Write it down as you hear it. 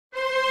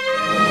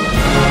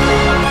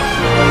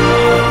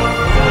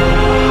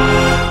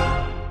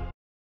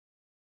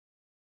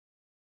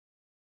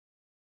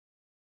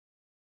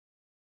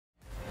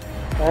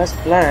as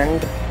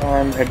planned,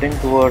 I'm heading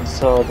towards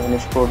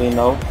Dhanushkodi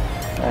now,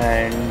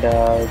 and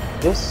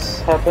this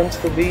happens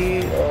to be,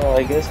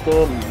 I guess,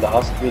 the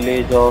last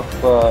village of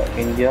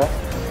India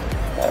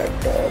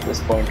at this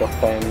point of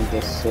time.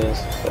 This is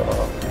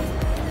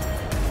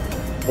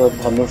the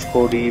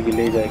Dhanushkodi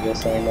village, I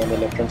guess, and on the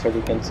left hand side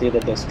you can see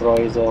the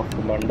destroys of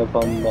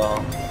Mandapam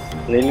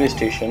railway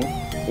station,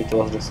 which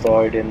was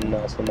destroyed in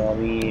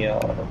tsunami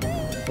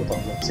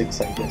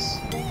 2006, I guess.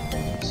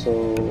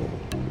 So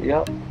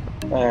yeah,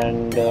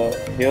 and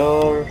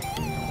here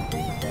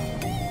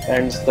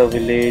ends the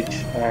village,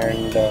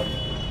 and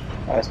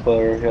as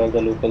per here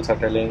the locals are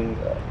telling,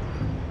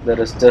 there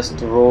is just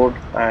road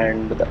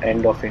and the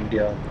end of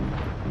India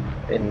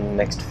in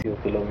next few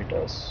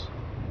kilometers.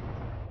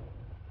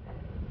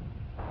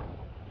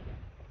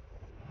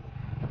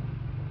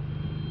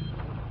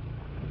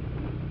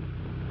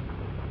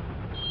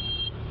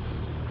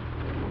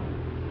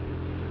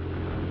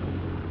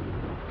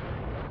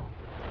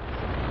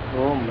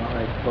 Oh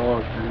my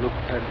god, look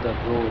at the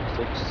roads.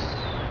 It's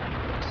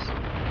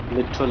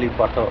literally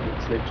butter.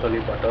 It's literally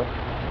butter.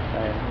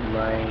 And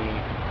my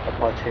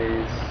Apache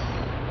is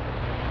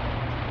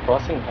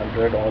crossing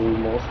 100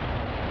 almost.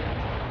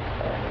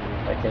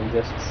 And I can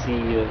just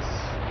see is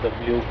the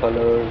blue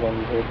colors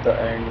on both the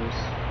ends.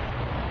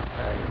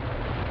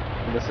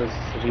 And this is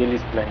really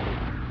splendid.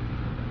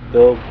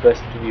 The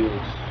best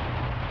views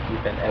you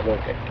can ever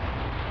get.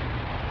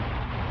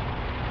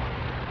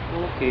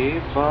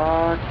 Okay,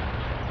 but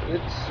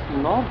it's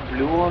not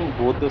blue on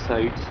both the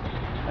sides.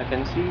 I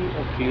can see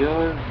a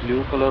clear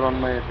blue color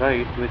on my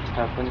right, which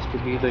happens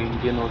to be the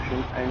Indian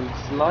Ocean, and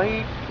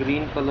slight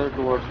green color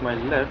towards my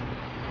left,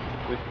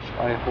 which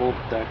I hope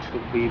that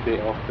should be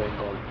Bay of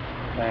Bengal.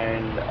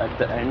 And at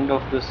the end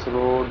of this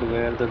road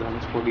where the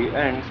Dhanushkodi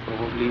ends,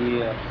 probably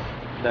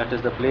that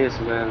is the place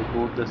where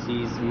both the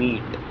seas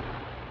meet.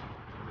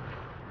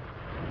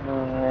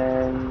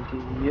 And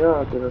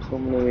yeah, there are so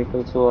many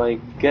vehicles, so I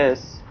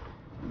guess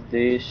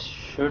they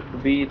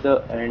should be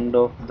the end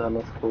of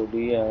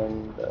Dhanushkodi,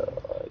 and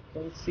I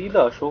can see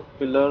the Ashok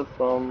pillar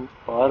from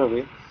far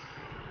away,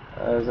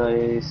 as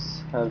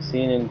have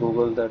seen in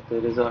Google that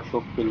there is a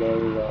Ashok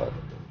pillar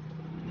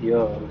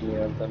here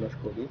near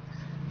Dhanushkodi.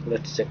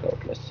 Let's check out.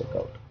 Let's check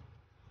out.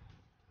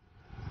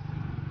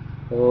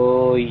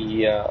 Oh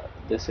yeah,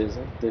 this is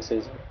it. This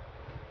is it.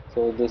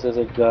 So this is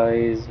it,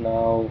 guys.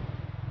 Now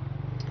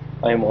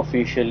I'm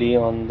officially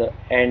on the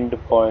end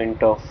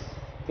point of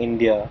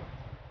India,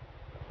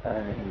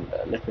 and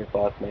let me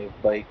park my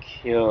bike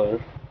here.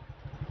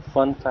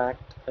 Fun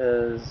fact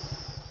is,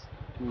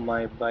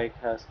 my bike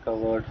has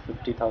covered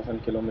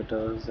 50,000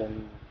 kilometers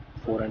in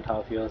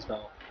 4.5 years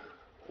now.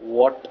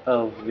 What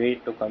a way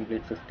to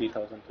complete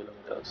 50,000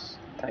 kilometers.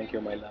 Thank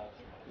you, my love.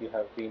 You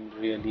have been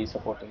really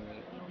supporting me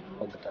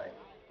all the time.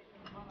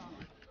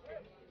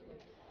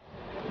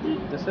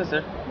 This is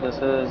it. This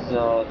is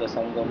the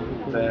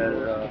Sangam,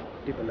 where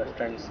the left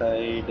hand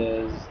side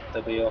is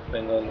the Bay of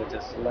Bengal, which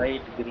is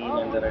light green,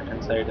 and the right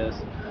hand side is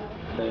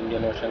the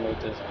Indian Ocean,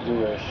 which is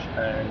bluish,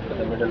 and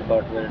the middle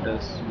part where it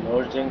is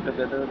merging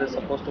together is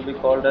supposed to be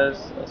called as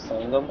a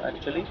Sangam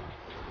actually.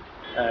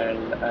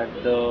 And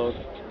at the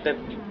tip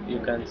you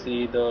can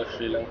see the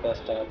Sri Lanka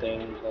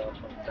starting from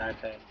that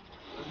end,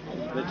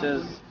 which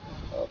is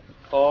uh,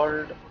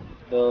 called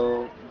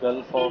the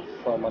Gulf of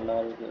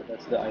Mannar.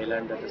 That's the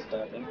island that is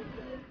starting.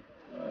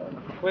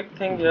 Quick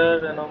thing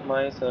here,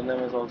 my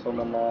surname is also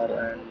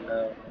Mannar, and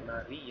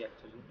Manari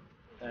actually,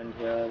 and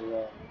here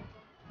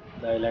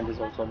the island is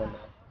also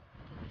Mannar.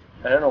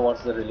 I don't know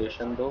what's the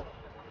relation though,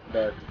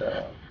 but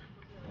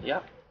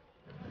yeah.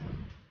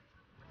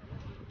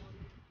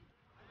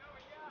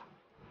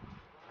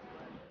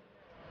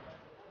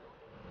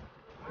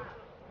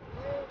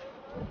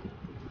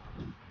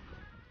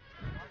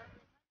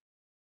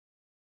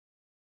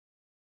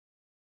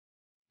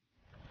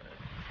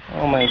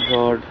 Oh my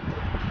god.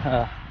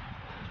 Uh,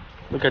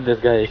 Look at this,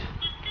 guys.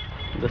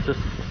 This is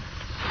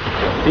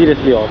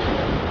seriously awesome.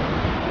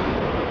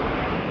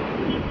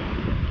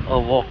 A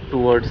walk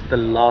towards the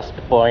last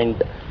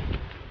point.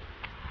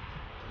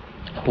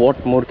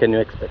 What more can you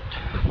expect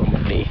from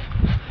a day?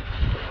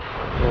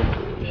 So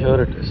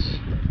here it is.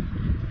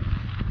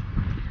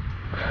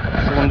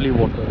 It's only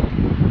water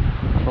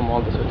from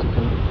all the sides. You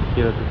can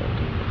hear it.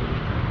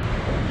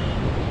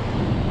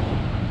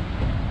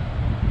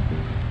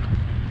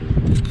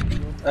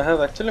 I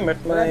have actually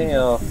met my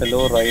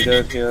fellow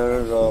rider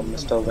here,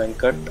 Mr.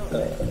 Venkat.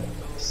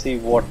 See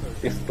what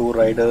if two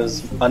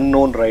riders,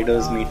 unknown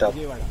riders, meet up.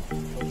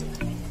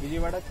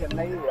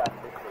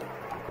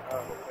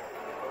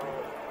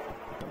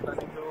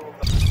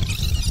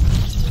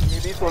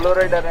 Solo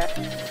rider hai.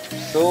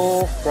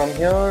 So from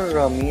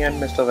here, me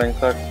and Mr.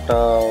 Venkat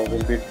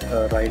will be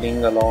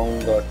riding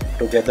along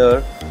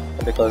together,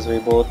 because we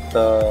both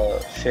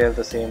share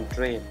the same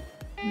train.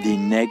 The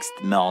next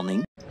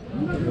morning.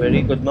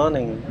 Very good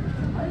morning.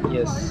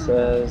 Yes,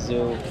 as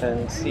you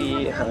can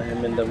see, I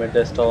am in the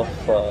midst of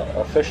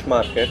a fish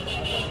market,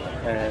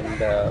 and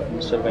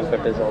Mr.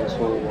 Venkat is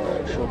also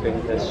shooting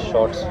his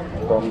shots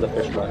from the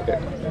fish market.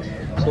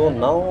 So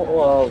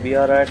now we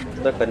are at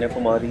the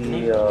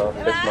Kanyakumari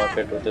fish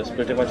market, which is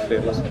pretty much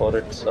famous for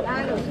its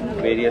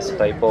various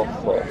type of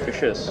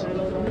fishes.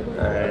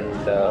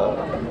 And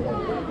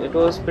it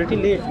was pretty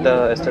late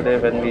yesterday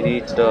when we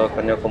reached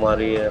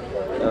Kanyakumari.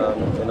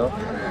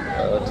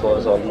 It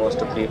was almost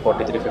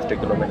 340-350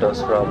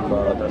 kilometers from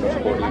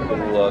Dhanushkodi to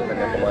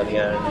Kanyakumari,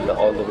 and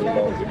all the way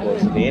along it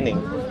was raining,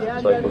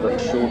 so I couldn't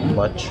shoot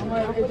much.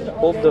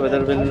 Hope the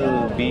weather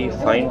will be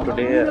fine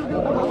today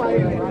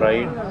during the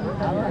ride.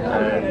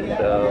 And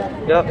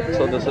yeah,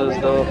 so this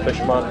is the fish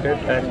market,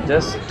 and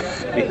just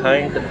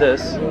behind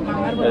this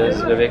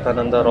is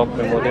Vivekananda Rock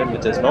Memorial,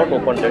 which is not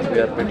open yet. We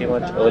are pretty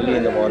much early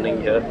in the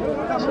morning here,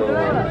 so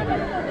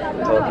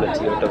thought let's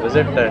give it a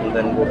visit and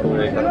then go to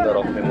Vivekananda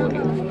Rock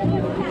Memorial.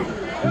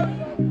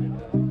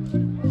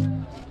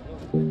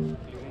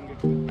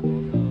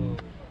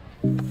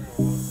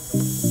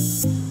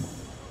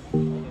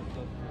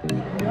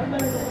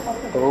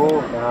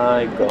 Oh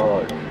my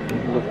god,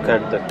 look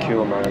at the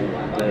queue, man.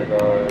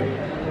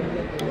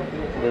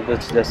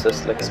 It's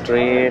just like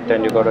straight,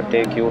 and you gotta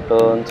take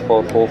U-turns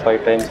for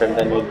 4-5 times, and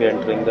then you'll be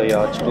entering the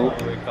yacht to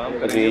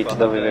reach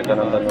the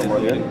Vivekananda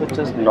Memorial, which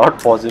is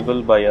not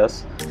possible by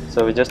us.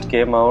 So we just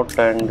came out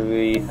and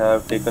we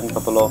have taken a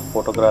couple of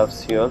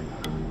photographs here.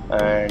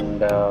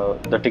 And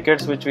the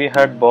tickets which we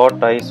had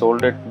bought, I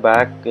sold it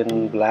back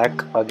in black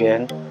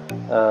again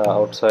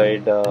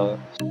outside.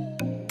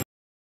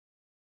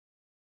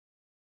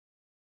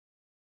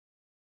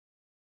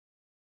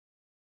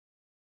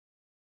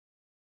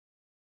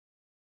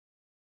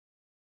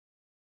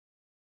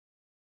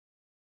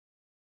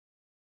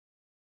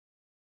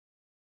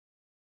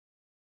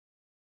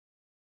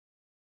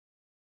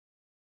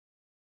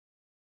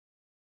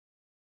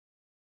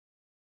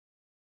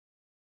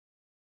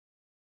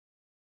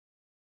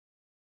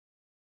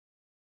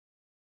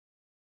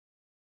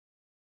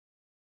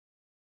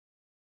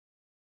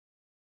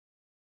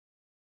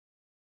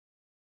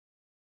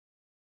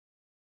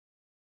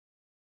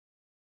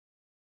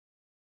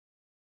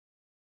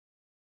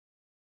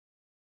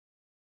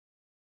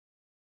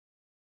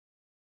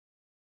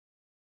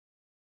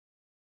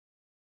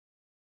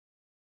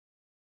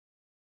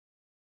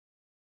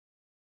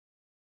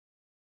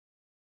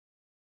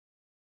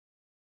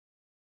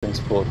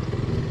 Both.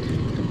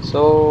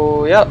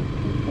 So yeah,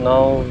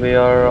 now we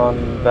are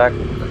on back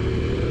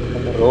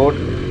on the road,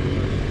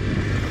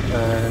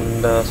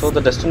 and so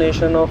the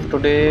destination of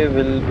today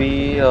will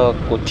be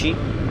Kochi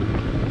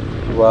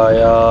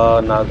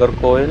via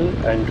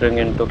Nagercoil, entering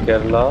into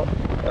Kerala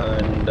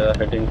and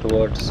heading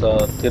towards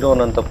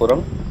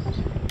Thiruvananthapuram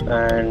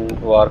and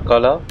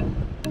Varkala,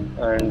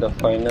 and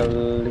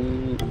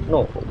finally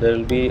no, there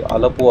will be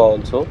Alapua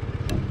also,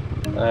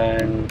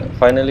 and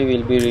finally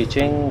we'll be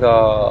reaching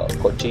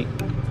Kochi.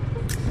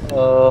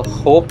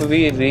 Hope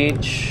we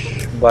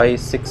reach by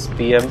 6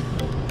 p.m.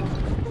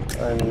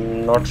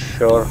 I'm not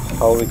sure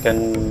how we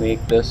can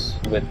make this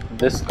with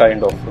this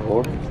kind of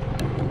road.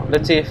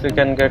 Let's see if we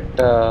can get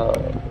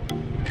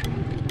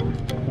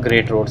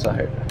great roads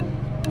ahead.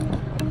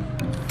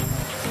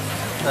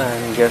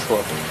 And guess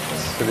what?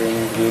 It's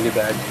raining really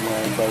bad.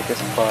 My bike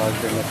is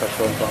parked in a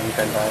petrol bunk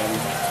and I am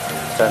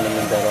standing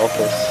in their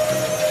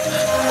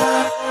office.